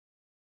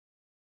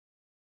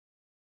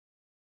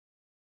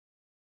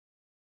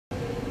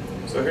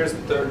So here's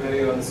the third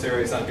video in the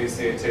series on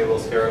BCA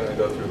tables. Here I'm going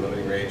to go through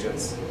limiting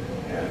reagents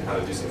and how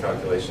to do some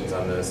calculations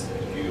on this.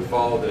 If you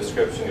follow the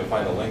description, you'll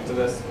find a link to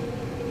this.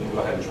 You can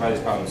go ahead and try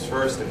these problems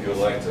first if you would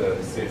like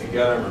to see if you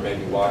get them, or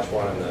maybe watch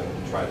one and then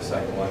try the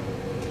second one.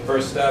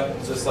 First step,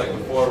 just like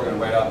before, we're going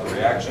to write out the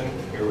reaction.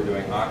 Here we're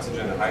doing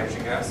oxygen and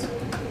hydrogen gas. So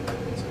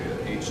we have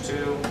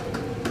H2,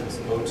 this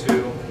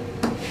O2,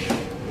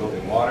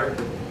 building water.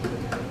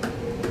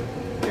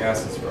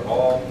 Gases for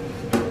all.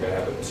 And we're going to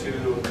have a 2,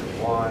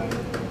 1,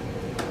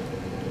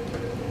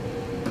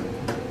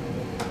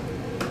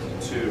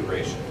 2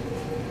 ratio.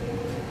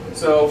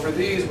 So for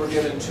these, we're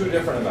given two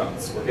different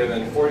amounts. We're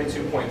given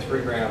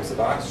 42.3 grams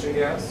of oxygen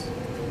gas,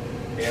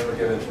 and we're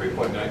given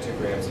 3.92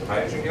 grams of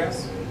hydrogen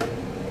gas.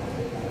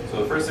 So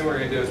the first thing we're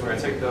going to do is we're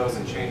going to take those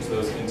and change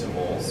those into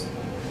moles.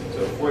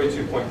 So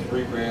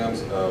 42.3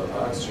 grams of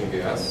oxygen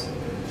gas,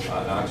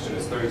 and oxygen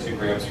is 32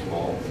 grams per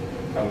mole,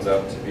 comes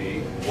out to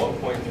be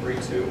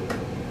 1.32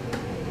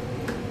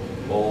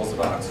 moles of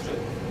oxygen.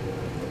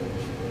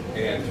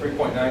 And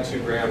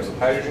 3.92 grams of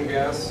hydrogen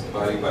gas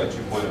dividing by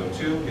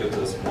 2.02 gives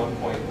us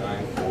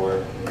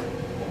 1.94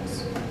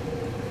 moles.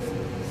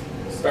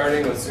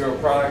 Starting with zero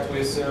product, we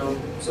assume.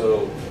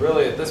 So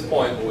really at this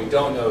point, what we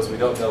don't know is we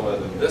don't know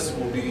whether this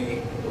will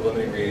be the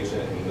limiting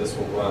reagent and this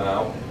will run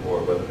out,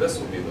 or whether this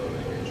will be the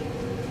limiting reagent.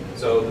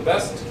 So the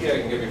best key I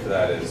can give you for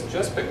that is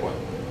just pick one.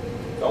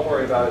 Don't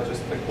worry about it,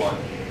 just pick one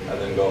and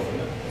then go from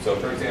there. So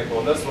for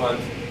example, in this one,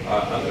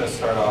 I'm going to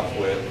start off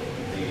with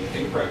the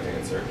incorrect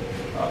answer.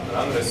 And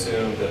I'm going to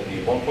assume that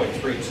the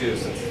 1.32,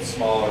 since it's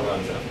smaller,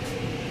 runs out.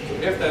 So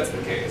if that's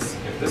the case,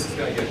 if this is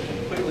going to get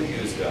completely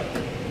used up,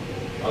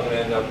 I'm going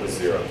to end up with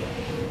 0.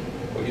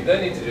 What you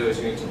then need to do is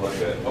you need to look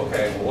at,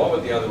 okay, well, what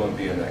would the other one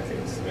be in that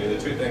case? I mean, the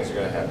two things are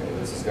going to happen. Either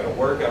this is going to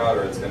work out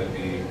or it's going to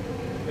be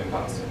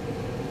impossible.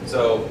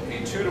 So a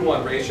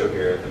 2-to-1 ratio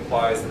here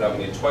implies that I would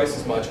need twice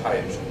as much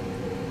hydrogen.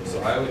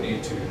 So I would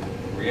need to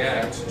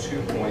react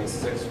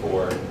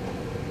 2.64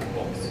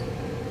 moles.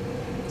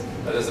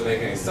 That doesn't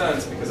make any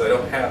sense because I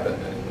don't have that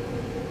many.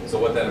 So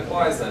what that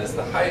implies then is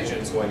the hydrogen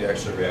is going to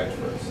actually react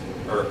first,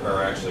 or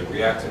actually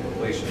react to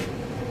completion,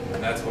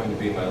 and that's going to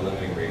be my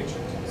limiting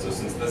reagent. So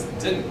since this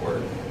didn't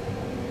work,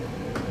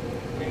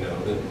 we know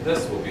that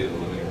this will be the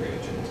limiting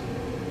reagent.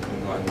 We can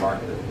go ahead and mark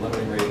that the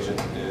limiting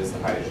reagent is the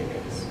hydrogen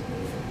gas.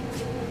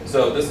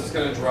 So this is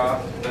going to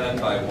drop then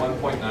by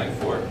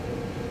 1.94.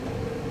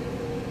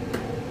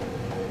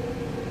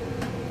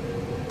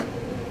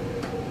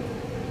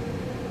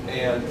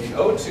 And the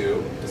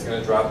O2 is going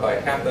to drop by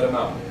half that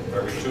amount.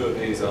 For every 2 of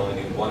these, I only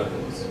need 1 of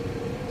those.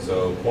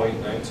 So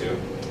 0.92,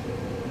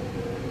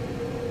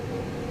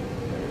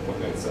 maybe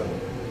 0.97.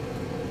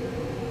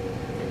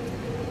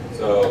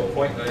 So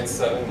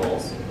 0.97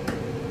 moles.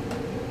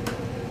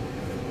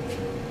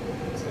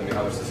 It's going to be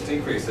how much this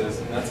decreases,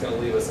 and that's going to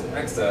leave us in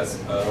excess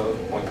of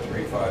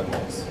 0.35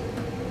 moles.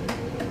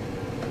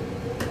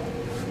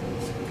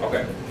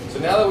 Okay, so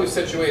now that we've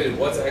situated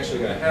what's actually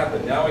going to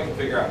happen, now we can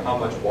figure out how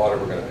much water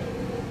we're going to make.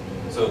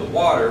 So the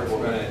water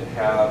we're going to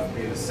have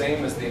be the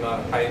same as the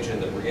amount of hydrogen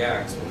that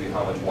reacts will be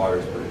how much water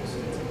is produced.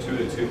 It's a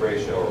 2-to-2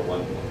 ratio, or 1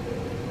 to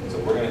 1. So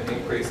we're going to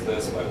increase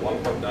this by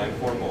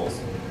 1.94 moles.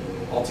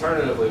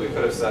 Alternatively, we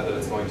could have said that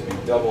it's going to be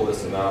double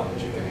this amount,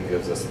 which again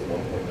gives us the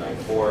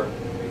 1.94,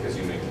 because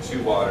you make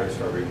 2 waters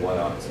for every 1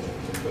 oxygen.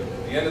 But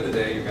at the end of the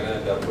day, you're going to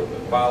end up with the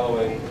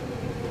following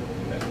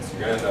things.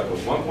 You're going to end up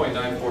with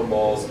 1.94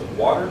 moles of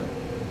water,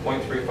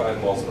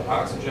 0.35 moles of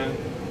oxygen.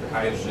 Your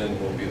hydrogen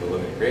will be the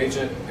limiting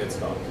reagent. It's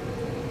gone.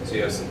 So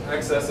you have some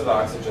excess of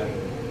oxygen,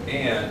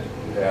 and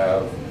you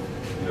have,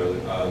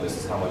 this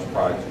is how much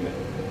product you make.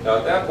 Now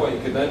at that point,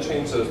 you can then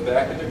change those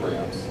back into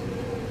grams.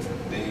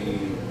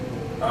 The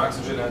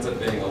oxygen ends up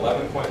being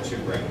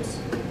 11.2 grams,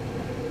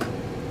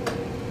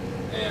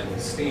 and the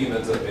steam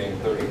ends up being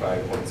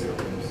 35.0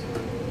 grams.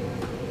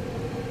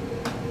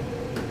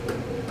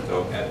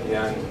 So at the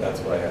end, that's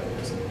what I have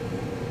here.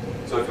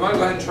 So if you want to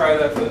go ahead and try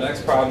that for the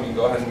next problem, you can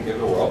go ahead and give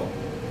it a whirl.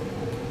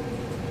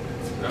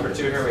 Number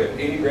 2 here, we have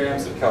 80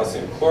 grams of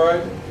calcium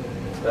chloride.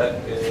 That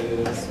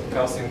is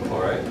calcium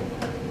chloride,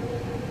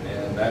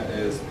 and that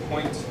is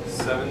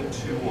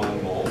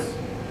 0.721 moles.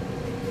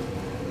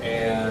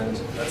 And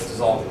that's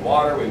dissolved in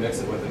water. We mix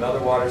it with another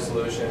water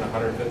solution,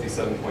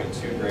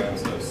 157.2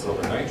 grams of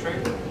silver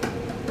nitrate.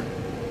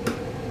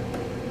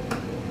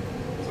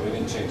 So we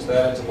need to change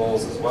that into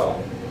moles as well.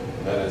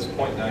 That is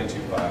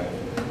 0.925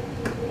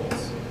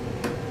 moles.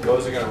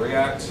 Those are going to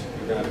react.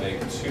 We're going to make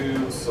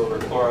 2 silver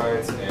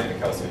chlorides and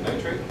calcium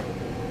nitrate.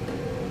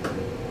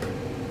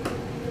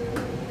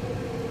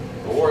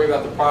 We'll worry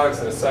about the products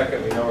in a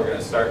second. We know we're going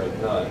to start with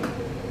none.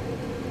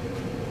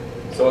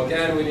 So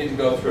again, we need to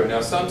go through it.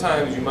 Now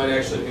sometimes you might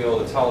actually be able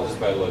to tell just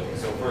by looking.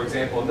 So for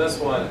example, in this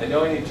one, I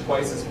know I need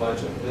twice as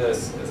much of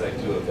this as I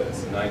do of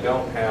this, and I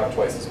don't have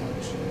twice as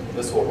much.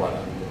 This will run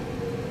out.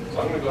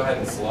 So I'm going to go ahead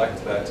and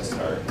select that to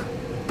start.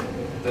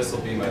 This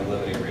will be my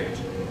limiting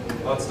reagent.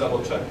 Let's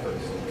double check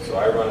first. So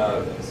I run out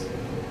of this.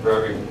 For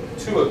every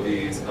 2 of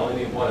these, I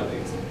only need 1 of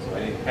these. So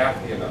I need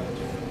half the amount.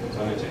 So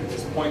I'm going to take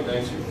this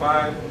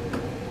 0.925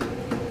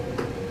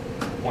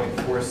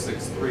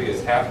 0.463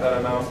 is half that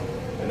amount,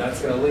 and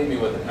that's going to leave me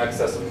with an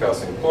excess of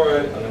calcium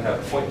chloride. I'm going to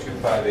have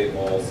 0.258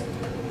 moles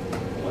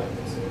left.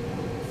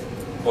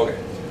 Okay,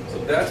 so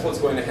that's what's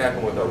going to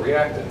happen with our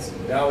reactants.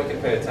 Now we can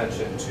pay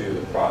attention to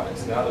the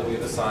products. Now that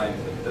we've assigned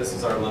that this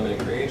is our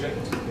limiting reagent,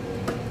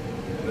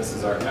 and this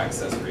is our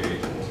excess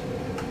reagent.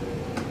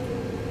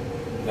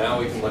 Now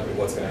we can look at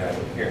what's going to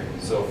happen here.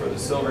 So for the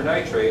silver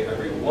nitrate,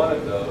 every one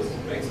of those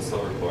makes a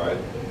silver chloride.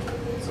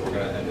 So we're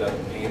going to end up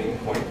gaining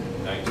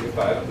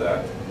 0.925 of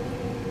that.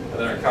 And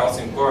then our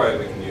calcium chloride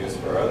we can use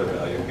for our other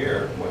value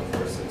here,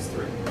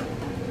 0.463.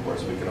 Of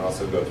course, we can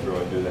also go through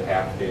and do the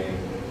half gain.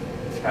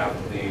 Half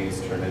of these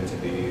turn into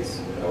these.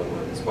 That would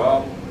work as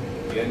well.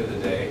 At the end of the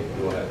day,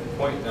 we will have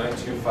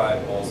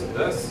 0.925 moles of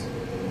this,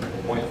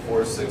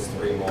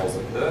 0.463 moles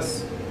of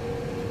this,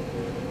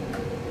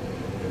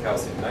 the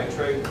calcium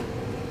nitrate,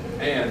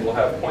 and we'll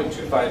have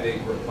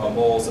 0.258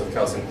 moles of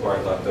calcium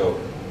chloride left over.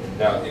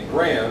 Now, in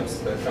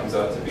grams, that comes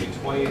out to be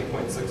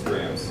 28.6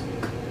 grams.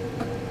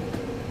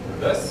 For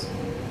this,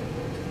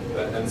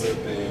 that ends up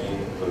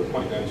being, for the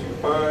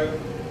 0.925, I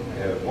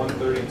have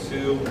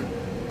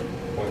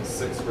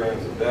 132.6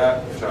 grams of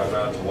that, which I'll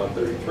round to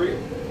 133,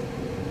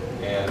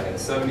 and I have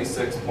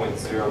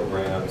 76.0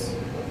 grams of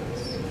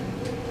this.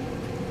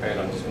 Okay, and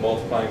I'm just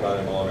multiplying by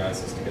their molar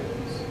masses to get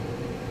those.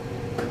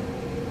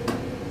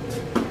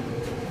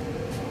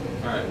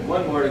 All right,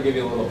 one more to give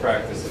you a little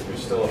practice if you're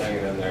still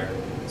hanging in there.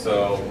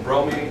 So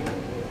bromine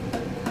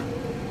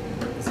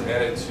is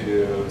added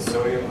to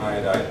sodium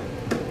iodide.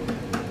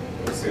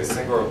 We'll see a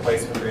single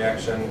replacement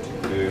reaction to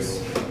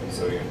produce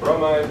sodium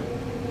bromide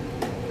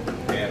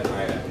and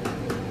iodine.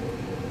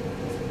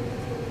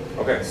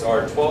 Okay, so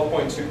our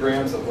 12.2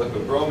 grams of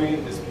liquid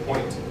bromine is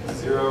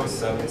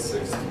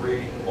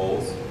 0.0763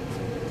 moles,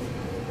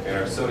 and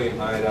our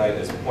sodium iodide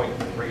is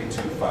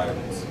 0.325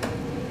 moles.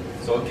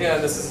 So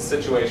again, this is a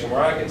situation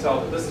where I can tell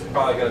that this is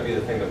probably going to be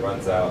the thing that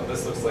runs out.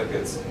 This looks like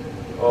it's,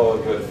 oh,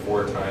 a good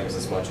 4 times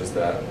as much as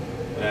that,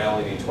 and I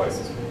only need twice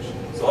as much.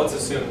 So let's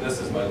assume this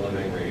is my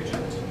limiting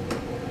reagent.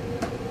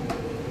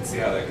 Let's see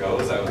how that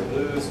goes. I would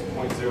lose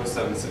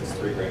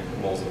 0.0763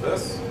 moles of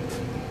this.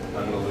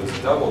 I'm going to lose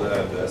double that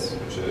of this,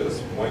 which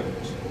is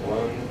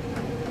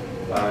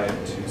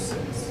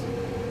 0.1526.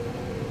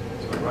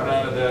 So I run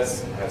out of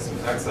this, I have some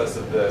excess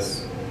of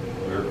this.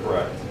 We were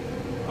correct.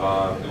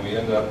 And we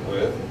end up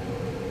with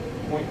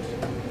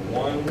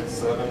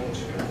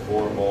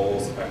 0.1724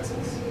 moles of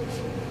excess.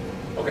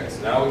 Okay,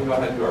 so now we can go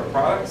ahead and do our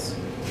products.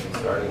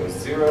 Starting with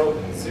 0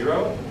 and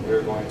 0,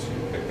 we're going to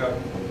pick up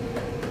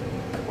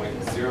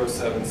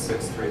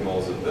 0.0763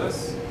 moles of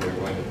this. We're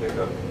going to pick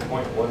up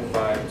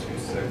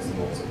 0.1526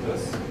 moles of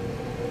this.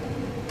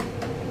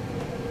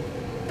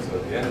 So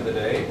at the end of the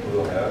day, we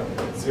will have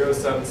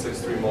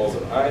 0.0763 moles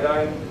of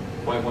iodine,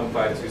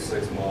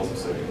 0.1526 moles of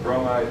sodium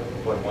bromide,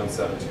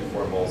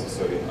 0.1724 moles of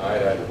sodium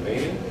iodide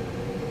remaining.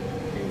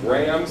 In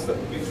grams, that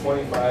would be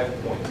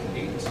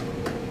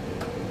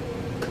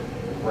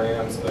 25.8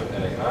 grams of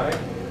NaI.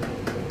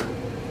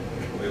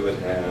 We would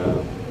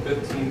have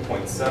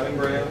 15.7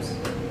 grams of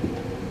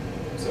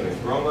sodium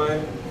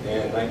bromide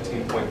and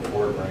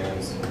 19.4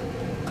 grams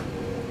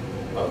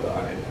of the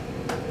iodine.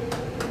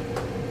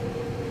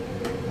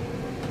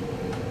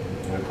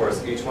 And of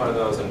course, each one of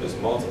those, I'm just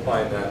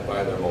multiplying that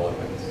by their molar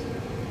mass.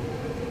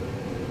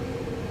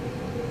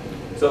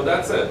 So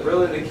that's it.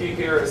 Really, the key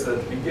here is that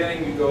at the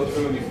beginning you go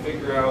through and you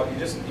figure out. You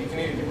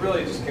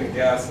really just can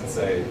guess and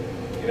say,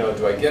 you know,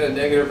 do I get a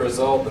negative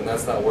result and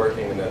that's not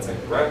working and that's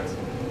incorrect,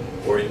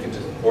 or you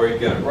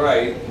get it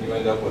right and you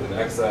end up with an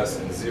excess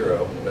and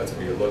 0. That's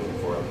what you're looking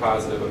for, a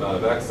positive amount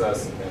of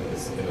excess and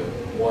it's in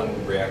one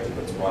reactant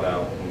that's run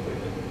out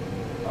completely.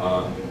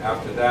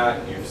 After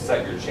that, you've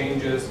set your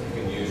changes. You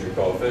can use your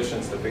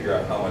coefficients to figure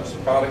out how much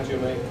product you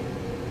make.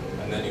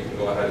 And then you can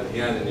go ahead at the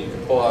end and you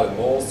can pull out in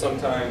moles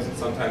sometimes, and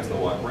sometimes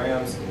they'll want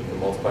grams, and you can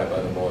multiply by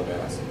the molar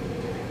mass.